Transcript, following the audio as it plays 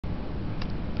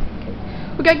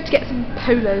We're going to get some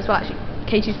polos. Well, actually,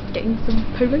 Katie's getting some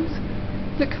polos.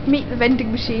 Look, meet the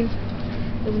vending machine.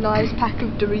 There's a nice pack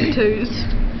of Doritos.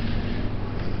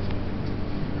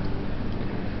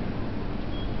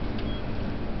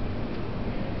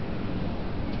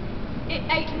 It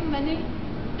ate the money.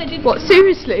 What,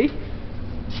 seriously?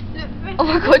 Oh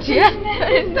my god, yeah.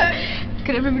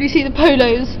 Can everybody see the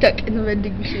polos stuck in the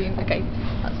vending machine? Okay,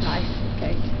 that's nice.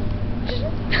 Okay.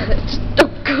 Oh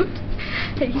god.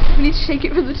 Hey, we need to shake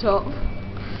it from the top.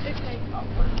 Okay. I'll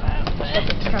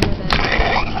put the camera there.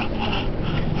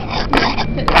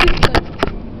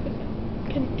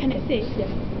 Can it see? Yeah.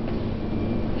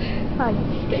 Hi.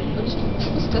 Okay, I'll just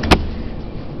put the stuff.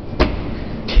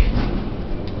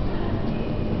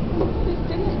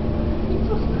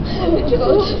 Oh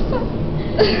god.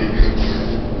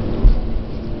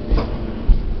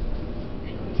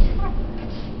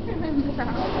 Remember that.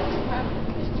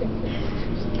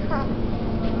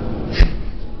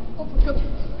 Oh my god.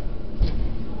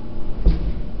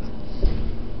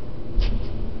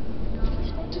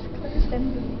 Just close them.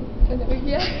 I know,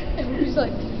 yeah. Everybody's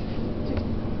like,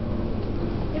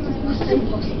 it's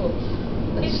impossible.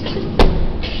 Let's just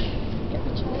get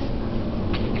the chair.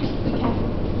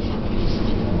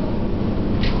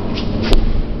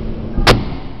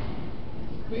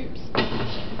 Oops.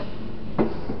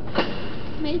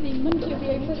 Maybe monkey will be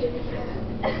able to do it.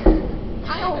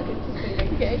 Ow!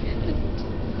 Okay.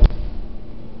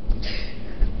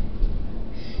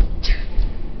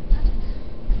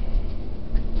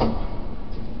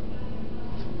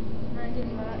 No, it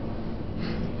didn't work.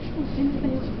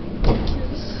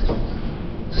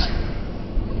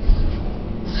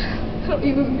 Not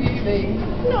even moving.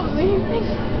 Not moving.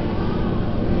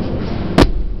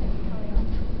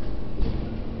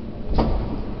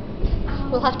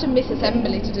 We'll have to miss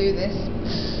assembly to do this.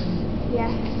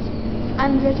 Yes.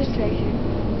 And registration.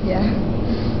 Yeah.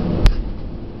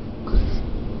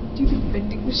 Stupid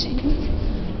vending machines.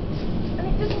 And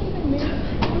it doesn't even move.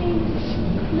 I mean,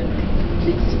 look.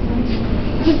 It's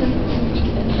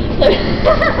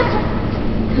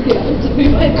Yeah, it's a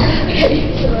move. Okay,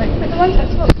 it's alright. But the ones at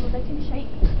top, well, they can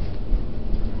shake.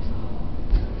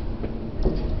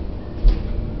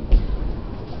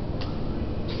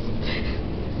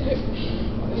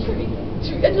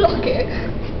 Should we unlock it?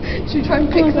 Should we try and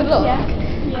pick the lock?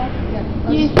 Yeah.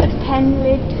 Use a pen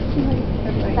lid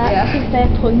like that Yeah. if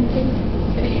they're pointing.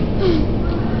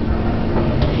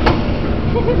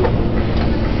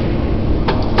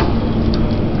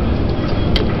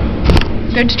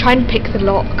 I'm going to try and pick the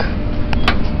lock.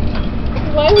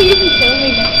 Why are we even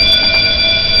filming it?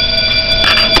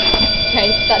 Okay,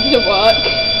 that didn't work.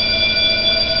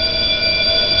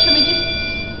 Should we just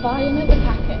buy another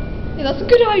packet? Yeah, that's a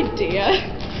good idea.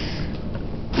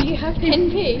 Do you have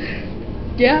NP?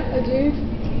 Yeah, I do.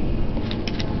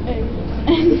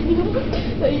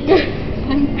 There you go.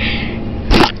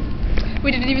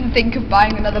 We didn't even think of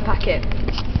buying another packet.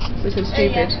 We're so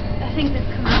stupid. Yeah. I think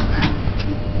they've come out now.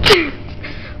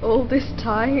 All this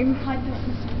time. Hide them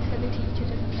so the teacher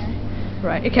doesn't know.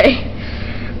 Right, okay.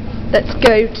 Let's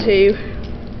go to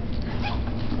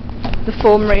the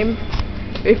form room.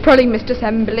 We've probably missed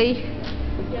assembly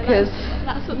because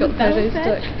that's what we've the got bell photos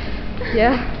said. stuck.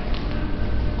 Yeah.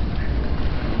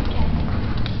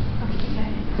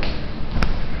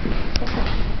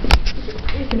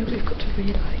 You know, we've got to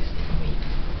realise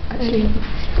actually.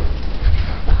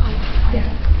 Yeah.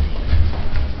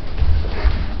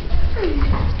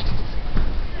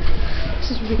 This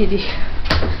is really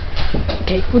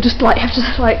okay. We'll just like have to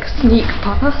like sneak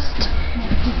past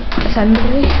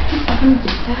assembly.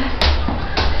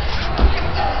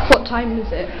 What time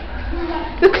is it?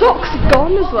 The clock's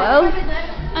gone as well.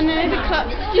 I know the clock.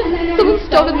 Someone's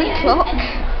stolen the clock.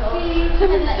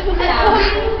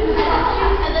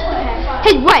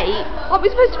 Hey, wait! Aren't we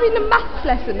supposed to be in a maths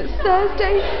lesson? It's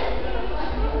Thursday.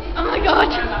 Oh my god.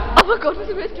 Oh my god, we're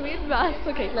supposed to be in maths.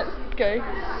 Okay, let's go.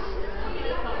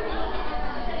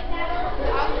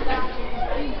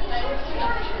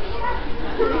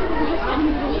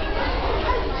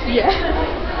 Yeah.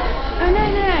 Oh no,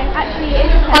 actually it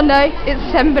is. Oh no, it's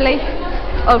assembly.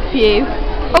 Oh phew.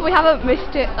 Oh, we haven't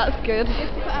missed it. That's good.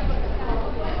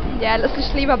 Yeah, let's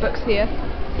just leave our books here.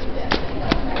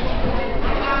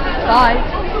 Bye.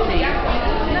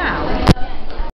 Now.